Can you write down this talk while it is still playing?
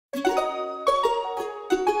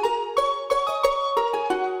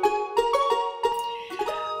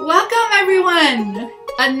everyone!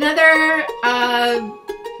 Another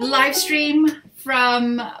live stream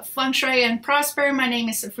from Feng Shui and Prosper. My name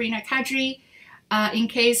is Safrina Kadri. In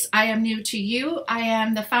case I am new to you, I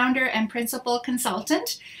am the founder and principal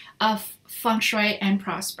consultant of Feng Shui and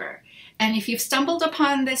Prosper. And if you've stumbled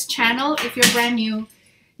upon this channel, if you're brand new,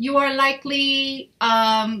 you are likely,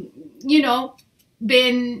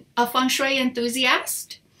 been a Feng Shui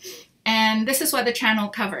enthusiast. And this is what the channel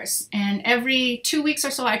covers. And every 2 weeks or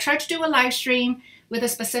so, I try to do a live stream with a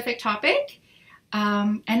specific topic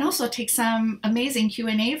and also take some amazing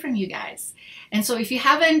Q&A from you guys. And so if you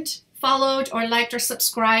haven't followed or liked or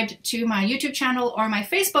subscribed to my YouTube channel or my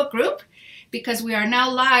Facebook group, because we are now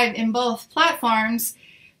live in both platforms,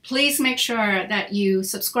 please make sure that you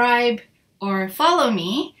subscribe or follow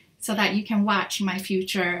me so that you can watch my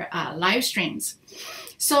future live streams.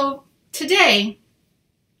 So today,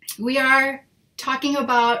 we are talking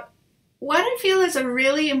about what I feel is a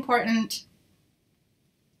really important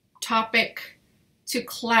topic to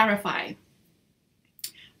clarify.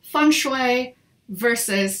 Feng Shui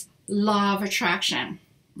versus law of attraction.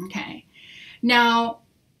 Okay. Now,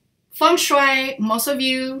 Feng Shui, most of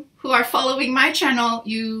you who are following my channel,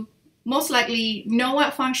 you most likely know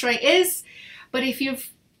what Feng Shui is. But if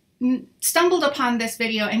you've stumbled upon this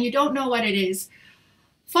video and you don't know what it is,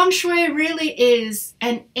 Feng Shui really is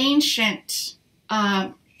an ancient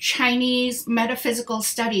Chinese metaphysical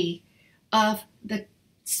study of the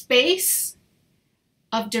space,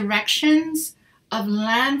 of directions, of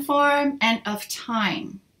landform, and of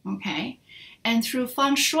time, okay? And through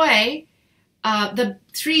Feng Shui, the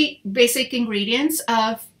three basic ingredients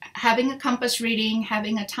of having a compass reading,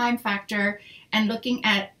 having a time factor, and looking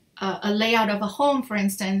at a layout of a home, for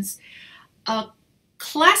instance,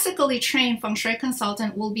 classically trained Feng Shui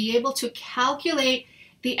consultant will be able to calculate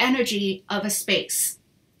the energy of a space.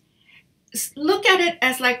 Look at it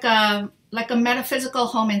as like a metaphysical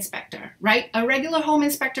home inspector, right? A regular home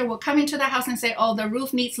inspector will come into the house and say, oh, the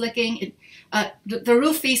roof needs leaking, the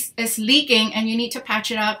roof is leaking and you need to patch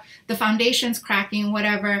it up, the foundation's cracking,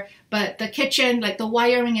 whatever, but the kitchen, like the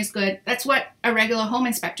wiring is good. That's what a regular home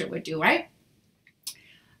inspector would do, right?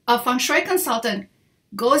 A Feng Shui consultant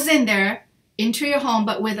goes in there, into your home,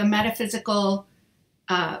 but with a metaphysical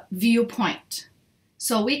viewpoint.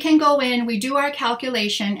 So we can go in, we do our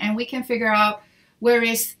calculation, and we can figure out where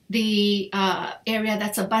is the area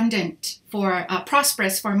that's abundant for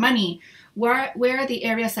prosperous for money. Where are the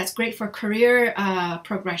areas that's great for career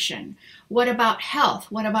progression? What about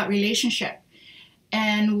health? What about relationship?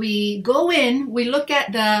 And we go in, we look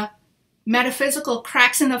at the metaphysical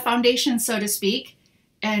cracks in the foundation, so to speak,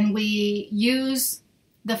 and we use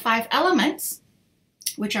the 5 elements,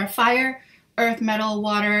 which are fire, earth, metal,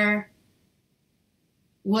 water,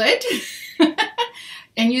 wood,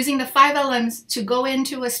 and using the 5 elements to go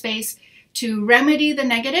into a space to remedy the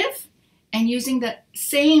negative and using the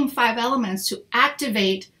same 5 elements to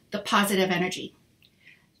activate the positive energy.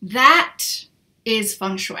 That is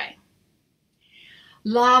Feng Shui.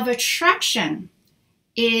 Law of attraction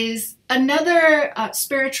is another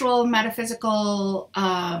spiritual, metaphysical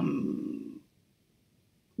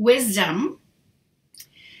wisdom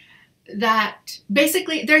that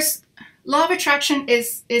basically there's law of attraction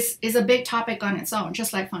is a big topic on its own,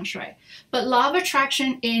 just like Feng Shui. But law of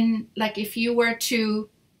attraction, in like if you were to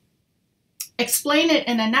explain it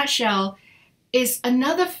in a nutshell, is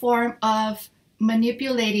another form of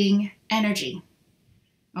manipulating energy.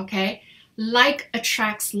 Okay? Like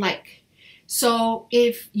attracts like. So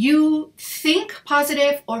if you think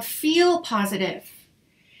positive or feel positive,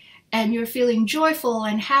 and you're feeling joyful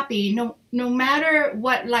and happy, no matter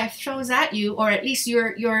what life throws at you, or at least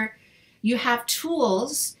you have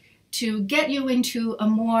tools to get you into a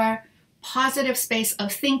more positive space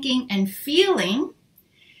of thinking and feeling,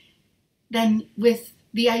 then with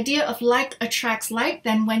the idea of like attracts like,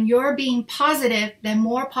 then when you're being positive, then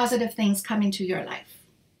more positive things come into your life.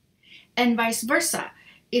 And vice versa.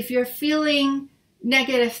 If you're feeling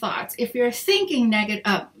negative thoughts, if you're thinking negative,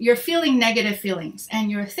 you're feeling negative feelings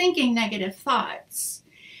and you're thinking negative thoughts,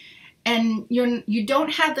 and you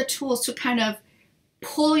don't have the tools to kind of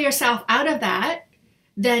pull yourself out of that,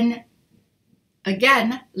 then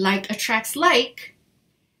again, like attracts like.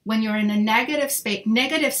 When you're in a negative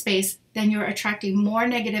space, then you're attracting more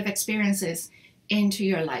negative experiences into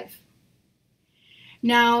your life.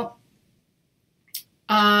 Now,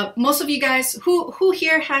 most of you guys, who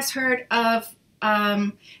here has heard of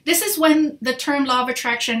this is when the term law of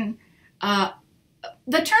attraction,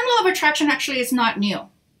 actually is not new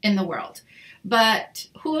in the world. But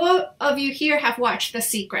who of you here have watched The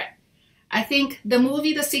Secret? I think the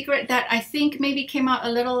movie The Secret, that I think maybe came out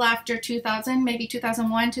a little after 2000, maybe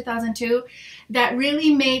 2001, 2002, that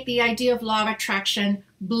really made the idea of law of attraction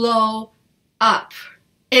blow up.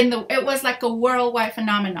 It was like a worldwide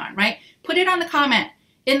phenomenon, right? Put it in the comment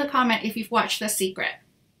if you've watched The Secret.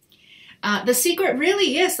 The Secret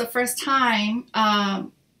really is the first time. I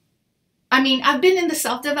mean, I've been in the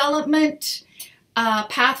self-development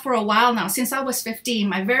path for a while now, since I was 15.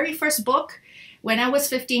 My very first book when I was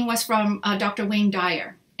 15 was from Dr. Wayne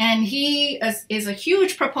Dyer. And he is a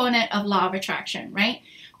huge proponent of law of attraction, right?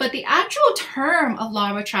 But the actual term of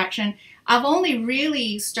law of attraction, I've only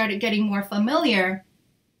really started getting more familiar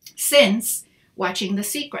since watching The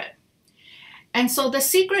Secret. And so The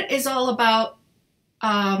Secret is all about,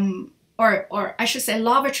 or I should say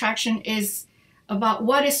law of attraction is about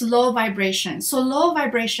what is low vibration. So low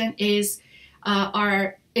vibration is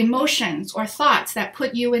our emotions or thoughts that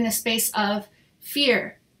put you in a space of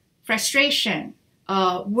fear, frustration,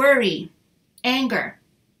 worry, anger.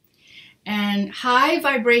 And high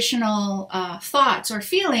vibrational thoughts or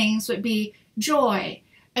feelings would be joy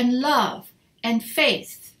and love and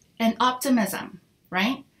faith and optimism,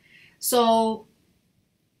 right? So,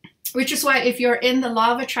 which is why if you're in the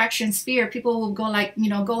law of attraction sphere, people will go like,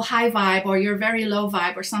 go high vibe, or you're very low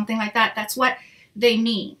vibe or something like that. That's what they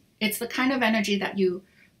mean. It's the kind of energy that you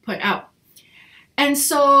put out. And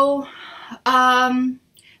so the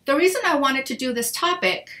reason I wanted to do this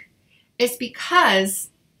topic is because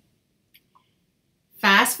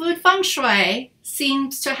fast food feng shui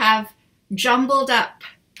seems to have jumbled up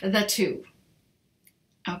the two.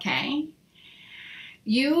 Okay?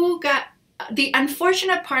 The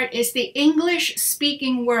unfortunate part is the English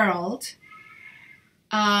speaking world,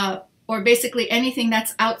 or basically anything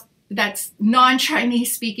that's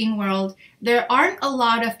non-Chinese speaking world, there aren't a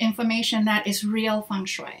lot of information that is real feng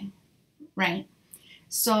shui, right?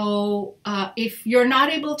 So if you're not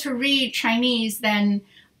able to read Chinese, then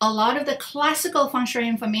a lot of the classical feng shui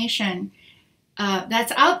information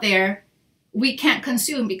that's out there, we can't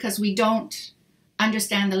consume because we don't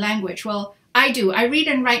understand the language. Well, I do. I read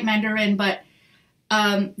and write Mandarin, but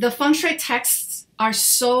the feng shui texts are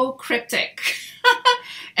so cryptic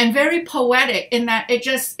and very poetic in that it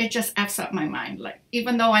just F's up my mind. Like,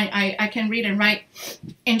 even though I can read and write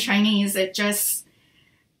in Chinese,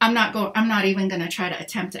 I'm not even going to try to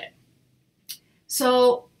attempt it.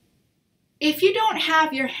 So if you don't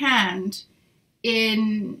have your hand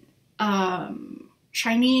in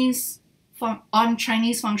Chinese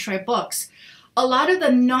feng shui books, a lot of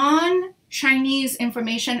the non-Chinese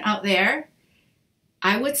information out there,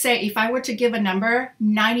 I would say, if I were to give a number,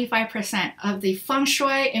 95% of the feng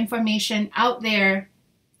shui information out there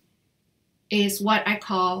is what I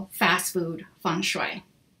call fast food feng shui.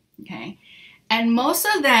 Okay? And most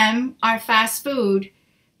of them are fast food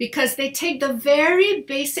because they take the very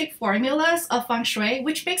basic formulas of feng shui,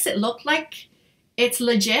 which makes it look like it's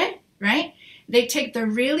legit, right? They take the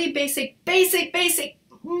really basic,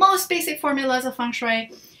 most basic formulas of feng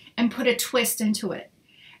shui and put a twist into it.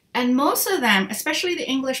 And most of them, especially the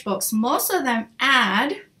English books, most of them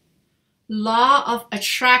add law of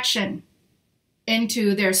attraction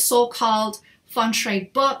into their so-called feng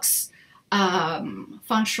shui books,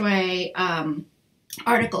 feng shui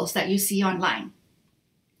articles that you see online.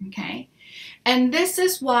 Okay? And this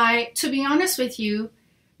is why, to be honest with you,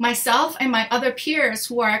 myself and my other peers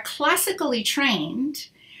who are classically trained,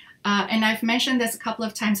 and I've mentioned this a couple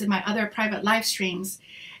of times in my other private live streams,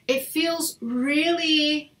 it feels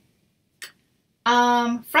really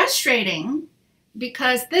frustrating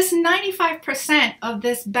because this 95% of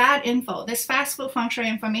this bad info, this fast food feng shui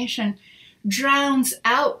information, drowns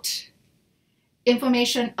out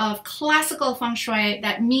information of classical feng shui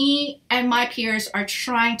that me and my peers are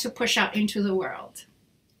trying to push out into the world.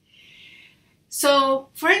 So,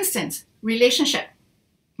 for instance, relationship,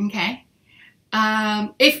 okay?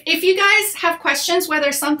 If you guys have questions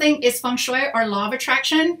whether something is feng shui or law of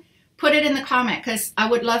attraction, put it in the comment because I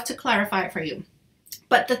would love to clarify it for you.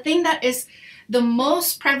 But the thing that is the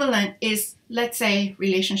most prevalent is, let's say,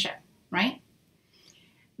 relationship, right?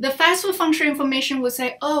 The fast food feng shui information would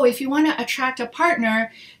say, oh, if you want to attract a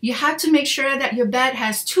partner, you have to make sure that your bed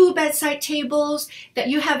has 2 bedside tables, that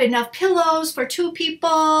you have enough pillows for 2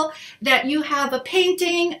 people, that you have a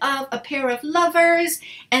painting of a pair of lovers,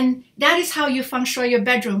 and that is how you feng shui your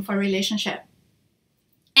bedroom for a relationship.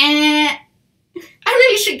 And I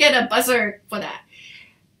really should get a buzzer for that.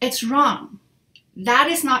 It's wrong. That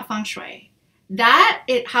is not feng shui. That,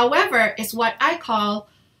 however, is what I call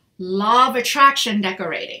law of attraction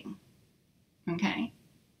decorating. Okay?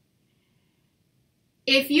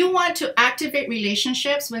 If you want to activate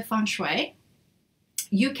relationships with feng shui,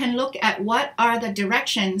 you can look at what are the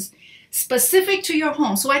directions specific to your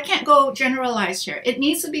home. So I can't go generalized here. It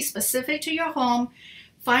needs to be specific to your home.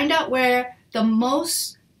 Find out where the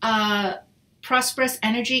most prosperous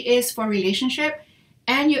energy is for relationship,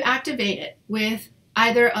 and you activate it with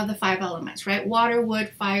either of the 5 elements, right? Water,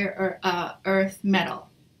 wood, fire, or earth, metal.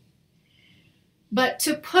 But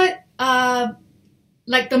to put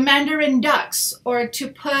like the Mandarin ducks, or to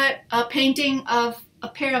put a painting of a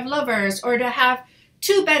pair of lovers, or to have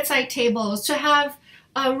 2 bedside tables, to have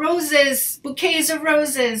roses, bouquets of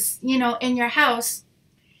roses, you know, in your house,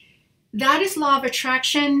 that is law of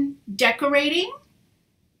attraction decorating.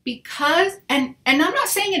 Because, and I'm not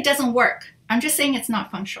saying it doesn't work. I'm just saying it's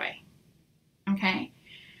not Feng Shui. Okay?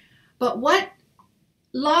 But what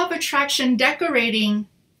law of attraction decorating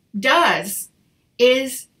does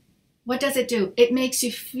is, what does it do? It makes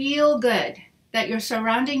you feel good that you're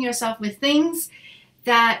surrounding yourself with things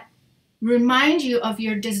that remind you of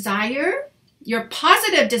your desire, your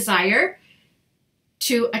positive desire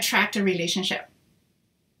to attract a relationship.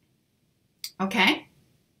 Okay?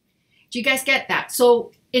 Do you guys get that?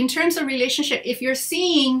 So in terms of relationship, if you're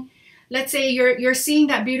seeing, let's say you're seeing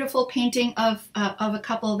that beautiful painting of a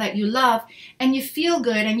couple that you love, and you feel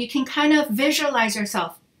good, and you can kind of visualize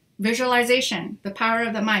yourself. Visualization, the power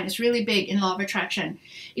of the mind, is really big in law of attraction.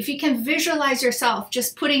 If you can visualize yourself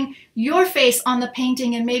just putting your face on the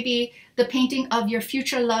painting, and maybe the painting of your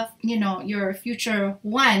future love, you know, your future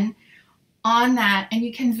one on that, and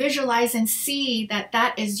you can visualize and see that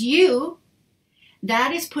that is you,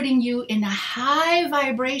 that is putting you in a high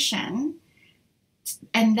vibration,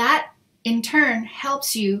 and that in turn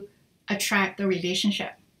helps you attract the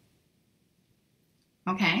relationship.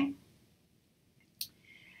 Okay?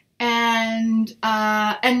 And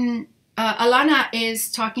Alana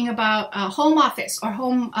is talking about home office, or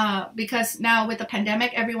home, because now with the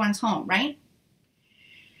pandemic, everyone's home, right?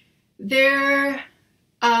 There,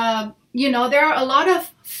 you know, there are a lot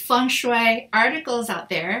of Feng Shui articles out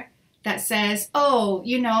there that says, oh,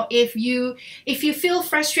 you know, if you feel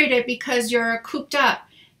frustrated because you're cooped up,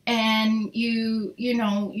 and you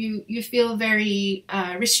feel very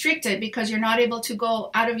restricted because you're not able to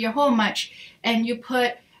go out of your home much, and you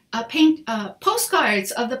put paint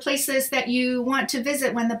postcards of the places that you want to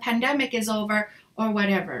visit when the pandemic is over, or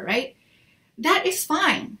whatever, right? That is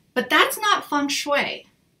fine, but that's not Feng Shui.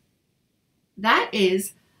 That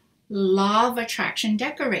is law of attraction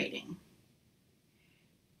decorating,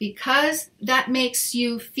 because that makes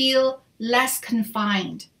you feel less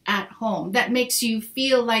confined at home. That makes you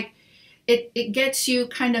feel like it gets you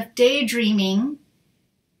kind of daydreaming,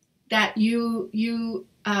 that you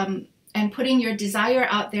and putting your desire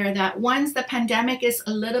out there that once the pandemic is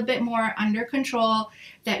a little bit more under control,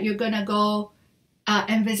 that you're going to go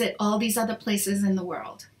and visit all these other places in the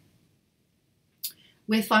world.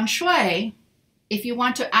 With Feng Shui, if you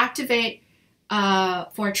want to activate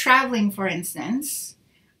for traveling, for instance,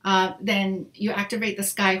 then you activate the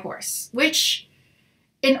sky horse, which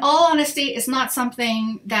in all honesty is not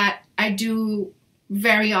something that I do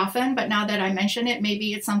very often, but now that I mention it,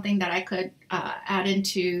 maybe it's something that I could add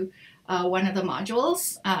into one of the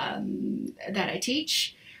modules that I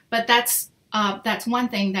teach. But that's one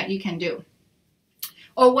thing that you can do.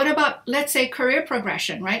 Or what about, let's say, career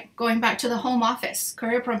progression, right? Going back to the home office,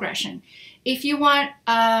 career progression. If you want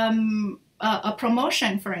a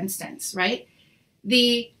promotion, for instance, right?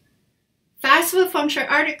 The fast food Feng Shui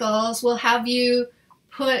articles will have you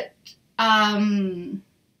put,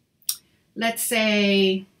 let's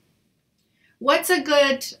say, what's a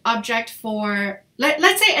good object for,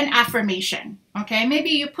 let's say, an affirmation, okay? Maybe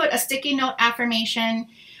you put a sticky note affirmation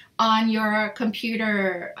on your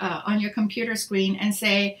computer screen and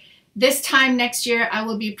say, this time next year, I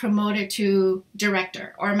will be promoted to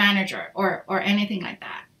director or manager or anything like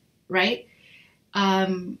that, right?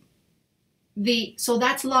 So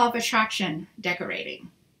that's law of attraction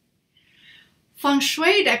decorating. Feng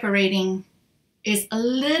Shui decorating is a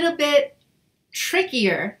little bit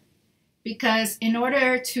trickier, because in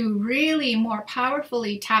order to really more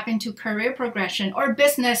powerfully tap into career progression or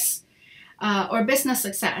business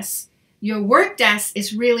success, your work desk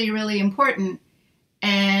is really, really important.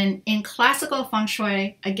 And in classical Feng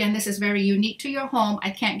Shui, again, this is very unique to your home. I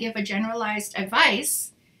can't give a generalized advice,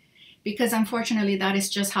 because unfortunately that is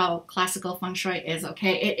just how classical Feng Shui is,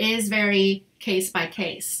 okay? It is very case by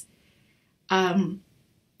case.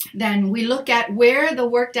 Then we look at where the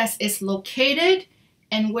work desk is located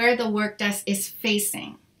and where the work desk is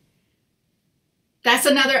facing. That's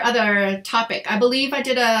other topic. I believe I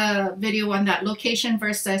did a video on that, location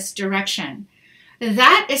versus direction.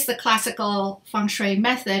 That is the classical Feng Shui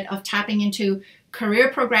method of tapping into career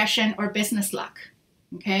progression or business luck,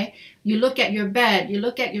 Okay, you look at your bed, you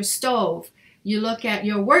look at your stove, you look at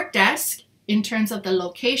your work desk in terms of the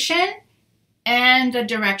location and the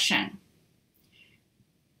direction.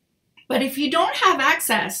 But if you don't have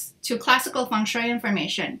access to classical feng shui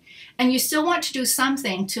information and you still want to do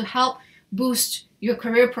something to help boost your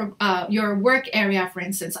career, your work area, for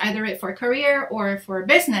instance, either for career or for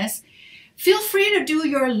business, feel free to do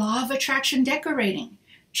your law of attraction decorating.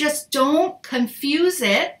 Just don't confuse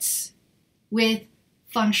it with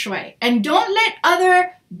feng shui. And don't let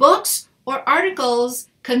other books or articles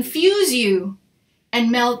confuse you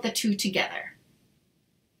and meld the two together.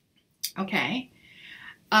 Okay?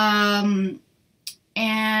 Any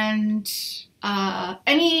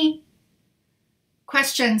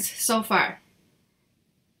questions so far?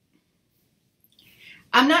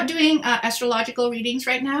 I'm not doing astrological readings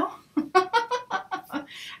right now.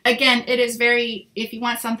 Again, it is very, if you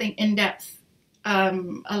want something in-depth,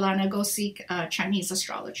 Alana, go seek a Chinese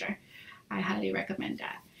astrologer. I highly recommend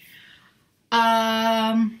that.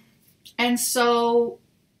 And so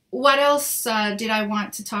what else did I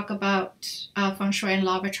want to talk about feng shui and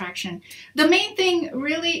law of attraction? The main thing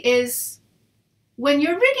really is when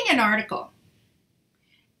you're reading an article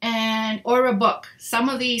or a book, some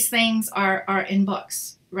of these things are in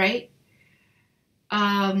books, right?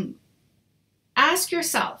 Ask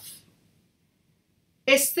yourself,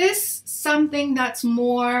 is this something that's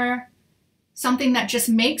more something that just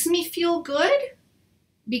makes me feel good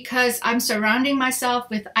because I'm surrounding myself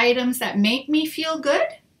with items that make me feel good?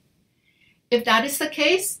 If that is the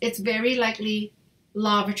case, it's very likely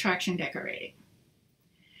law of attraction decorating.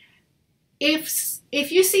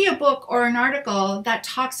 If you see a book or an article that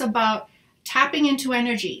talks about tapping into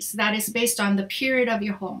energies that is based on the period of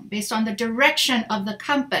your home, based on the direction of the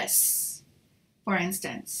compass, for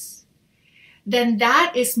instance, then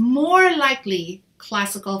that is more likely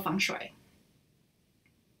classical feng shui.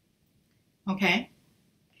 Okay?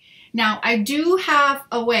 Now, I do have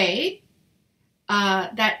a way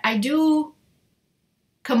that I do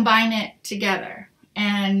combine it together.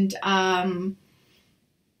 And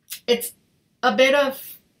it's a bit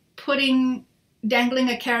of dangling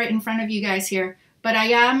a carrot in front of you guys here, but I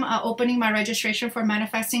am opening my registration for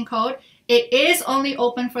Manifesting Code. It is only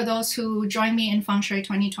open for those who join me in Feng Shui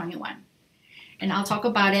 2021. And I'll talk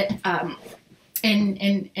about it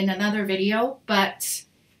in another video, but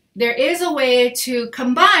there is a way to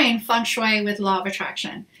combine Feng Shui with Law of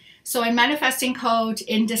Attraction. So in Manifesting Code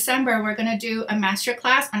in December, we're going to do a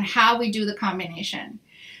masterclass on how we do the combination.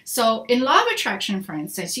 So in Law of Attraction, for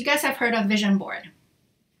instance, you guys have heard of vision board,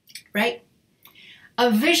 right?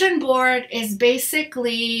 A vision board is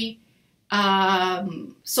basically,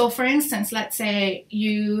 so for instance, let's say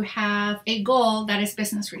you have a goal that is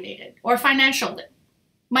business related or financial,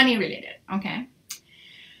 money related, okay?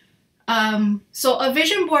 So a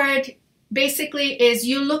vision board basically is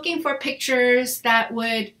you looking for pictures that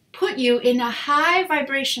would put you in a high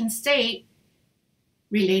vibration state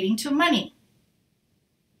relating to money.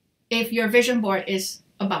 If your vision board is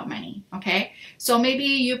about money, okay? So maybe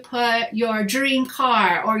you put your dream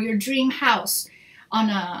car or your dream house on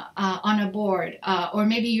a board, or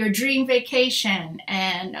maybe your dream vacation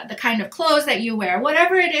and the kind of clothes that you wear,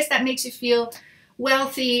 whatever it is that makes you feel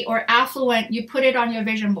wealthy or affluent, you put it on your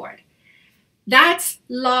vision board. That's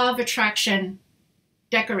Law of Attraction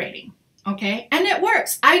decorating, okay? And it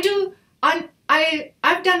works. I've done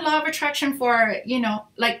Law of Attraction for,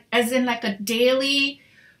 like as in like a daily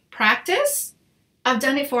practice. I've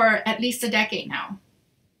done it for at least a decade now.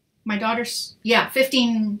 My daughter's,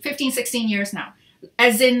 15, 16 years now.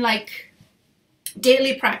 As in like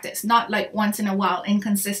daily practice, not like once in a while,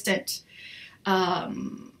 inconsistent, mindset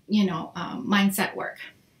work,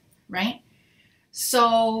 right?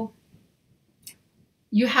 So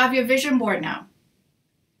you have your vision board now.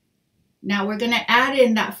 Now we're going to add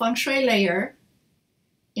in that feng shui layer.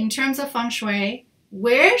 In terms of feng shui,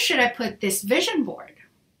 where should I put this vision board?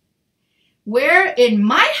 Where in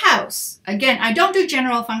my house, again, I don't do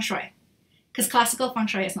general feng shui because classical feng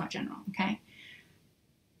shui is not general, okay?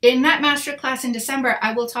 In that masterclass in December,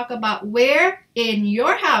 I will talk about where in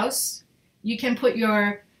your house you can put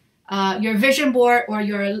your vision board or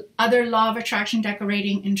your other Law of Attraction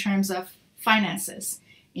decorating in terms of finances,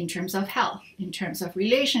 in terms of health, in terms of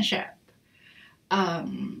relationship,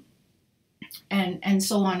 and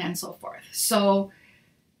so on and so forth. So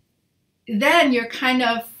then you're kind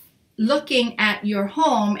of looking at your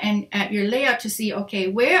home and at your layout to see, okay,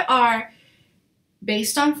 where are,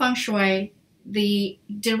 based on feng shui, the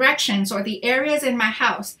directions or the areas in my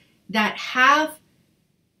house that have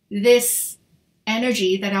this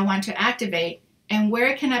energy that I want to activate, and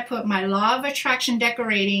where can I put my law of attraction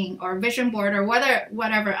decorating or vision board or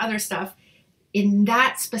whatever other stuff in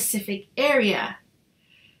that specific area.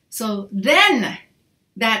 So then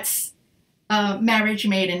that's marriage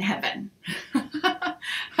made in heaven.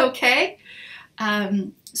 Okay?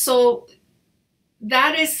 So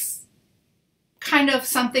that is kind of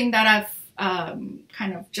something that I've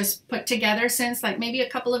kind of just put together since like maybe a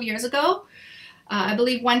couple of years ago. I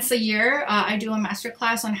believe once a year I do a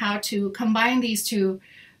masterclass on how to combine these two,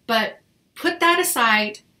 but put that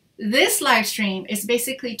aside. This live stream is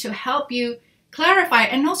basically to help you clarify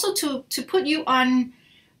and also to put you on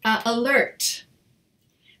alert,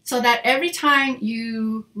 so that every time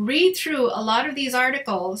you read through a lot of these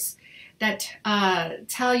articles that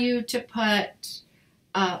tell you to put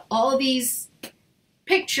all these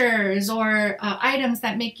pictures or items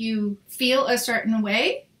that make you feel a certain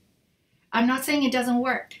way, I'm not saying it doesn't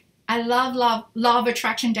work. I love law of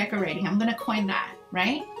attraction decorating. I'm going to coin that,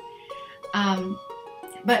 right?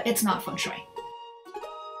 But it's not Feng Shui.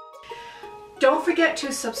 Don't forget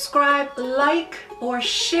to subscribe, like, or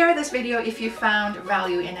share this video if you found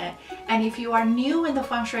value in it. And if you are new in the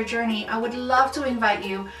Feng Shui journey, I would love to invite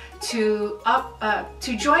you to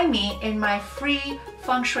join me in my free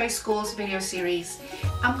Feng Shui Schools video series.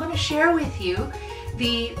 I'm going to share with you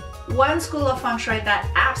the one school of Feng Shui that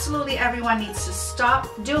absolutely everyone needs to stop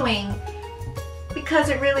doing, because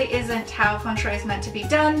it really isn't how Feng Shui is meant to be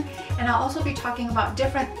done. And I'll also be talking about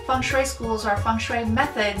different Feng Shui schools or Feng Shui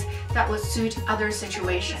methods that would suit other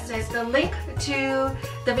situations. The link to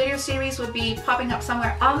the video series would be popping up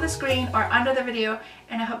somewhere on the screen or under the video,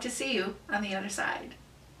 and I hope to see you on the other side.